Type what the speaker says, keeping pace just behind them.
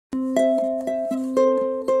In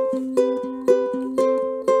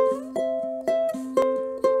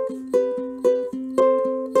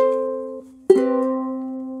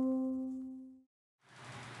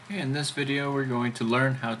this video we're going to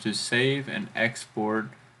learn how to save and export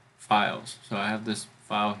files. So I have this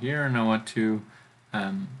file here and I want to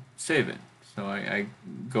save it. So I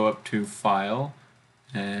go up to File,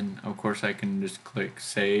 and of course I can just click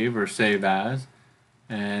Save or Save As,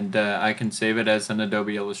 and I can save it as an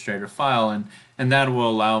Adobe Illustrator file, and that will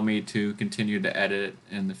allow me to continue to edit it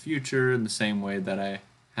in the future in the same way that I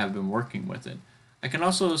have been working with it. I can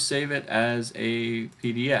also save it as a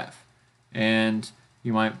PDF, and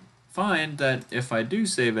you might find that if I do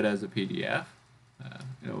save it as a PDF,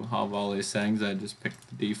 it'll have all these settings. I just picked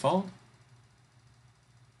the default.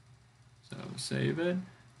 So save it,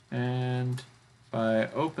 and if I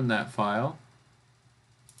open that file,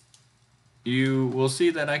 you will see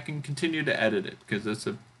that I can continue to edit it because it's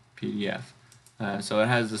a PDF. So it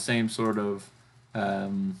has the same sort of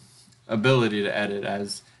ability to edit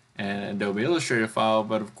as an Adobe Illustrator file,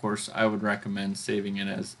 but of course I would recommend saving it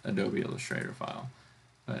as Adobe Illustrator file.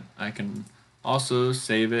 But I can also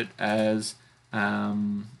save it as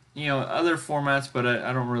other formats, but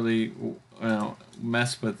I don't really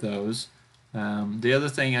mess with those. The other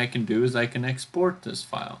thing I can do is I can export this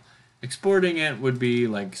file. Exporting it would be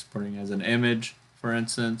like exporting as an image, for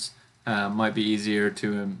instance. Might be easier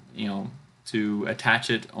to to attach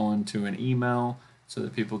it onto an email so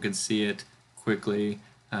that people can see it quickly.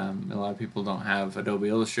 A lot of people don't have Adobe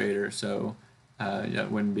Illustrator, so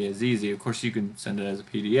that wouldn't be as easy. Of course, you can send it as a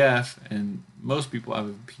PDF, and most people have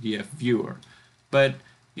a PDF viewer. But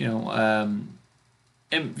viewing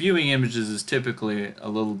images is typically a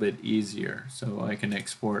little bit easier. So I can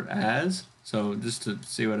export as. So just to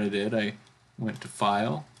see what I did, I went to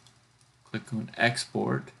File, click on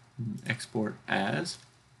Export, Export As.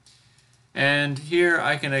 And here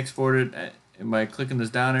I can export it by clicking this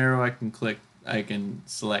down arrow. I can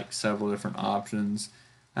select several different options.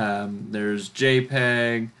 There's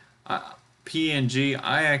JPEG, PNG.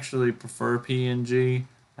 I actually prefer PNG.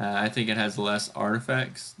 I think it has less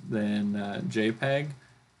artifacts than JPEG.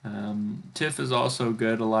 Tiff is also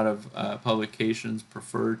good. A lot of publications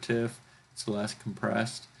prefer Tiff. It's less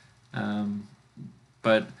compressed.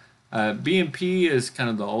 But BMP is kind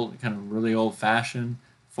of the really old-fashioned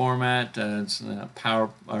format. It's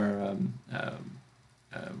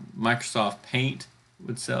Microsoft Paint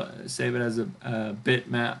would save it as a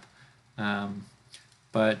bitmap.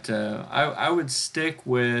 But I would stick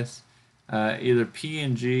with either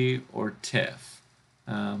PNG or TIFF.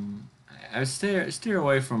 I steer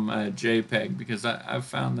away from JPEG because I've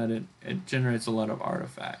found that it generates a lot of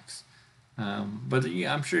artifacts. But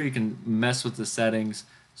yeah, I'm sure you can mess with the settings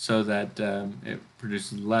so that it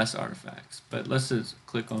produces less artifacts. But let's just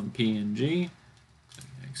click on PNG, click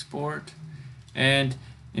Export, and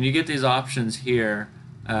you get these options here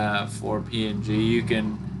for PNG. You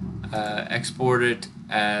can export it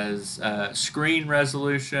as screen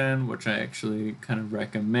resolution, which I actually kind of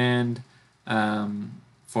recommend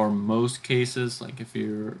for most cases. Like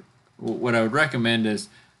what I would recommend is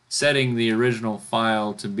setting the original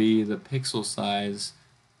file to be the pixel size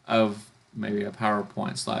of maybe a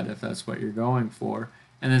PowerPoint slide if that's what you're going for,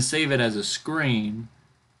 and then save it as a screen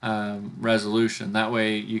resolution. That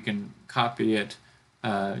way you can copy it,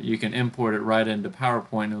 you can import it right into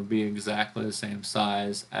PowerPoint. It'll be exactly the same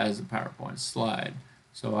size as a PowerPoint slide.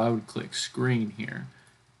 So I would click screen here.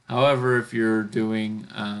 However, if you're doing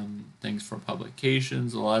things for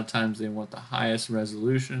publications, a lot of times they want the highest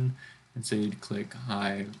resolution, and so you'd click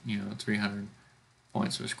high, 300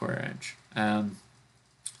 points per square inch.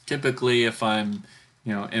 Typically, if I'm,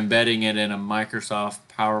 embedding it in a Microsoft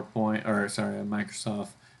PowerPoint, or sorry, a Microsoft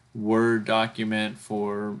Word document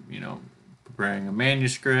for, preparing a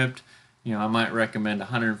manuscript, I might recommend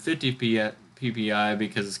 150 ppi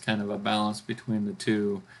because it's kind of a balance between the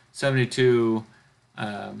two. 72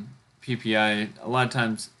 ppi, a lot of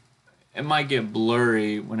times it might get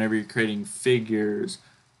blurry whenever you're creating figures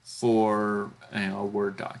for a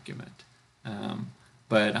Word document.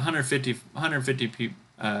 But 150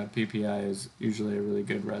 ppi is usually a really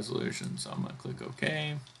good resolution, so I'm going to click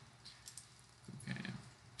OK.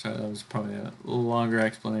 So that was probably a little longer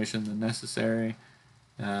explanation than necessary.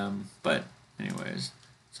 But anyways,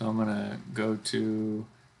 so I'm going to go to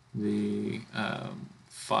the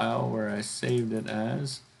file where I saved it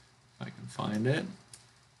as, if I can find it.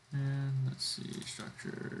 And let's see,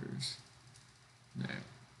 structures, there,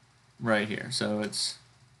 right here. So it's,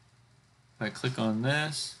 if I click on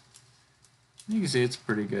this, you can see it's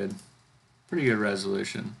pretty good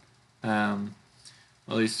resolution.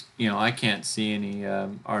 at least I can't see any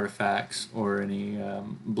artifacts or any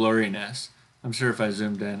blurriness. I'm sure if I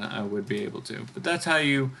zoomed in I would be able to. But that's how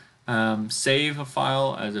you save a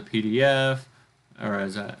file as a PDF or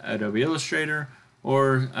as a Adobe Illustrator,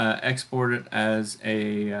 or export it as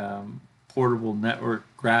a portable network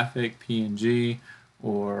graphic PNG,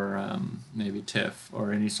 or maybe tiff,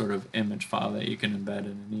 or any sort of image file that you can embed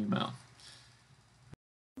in an email.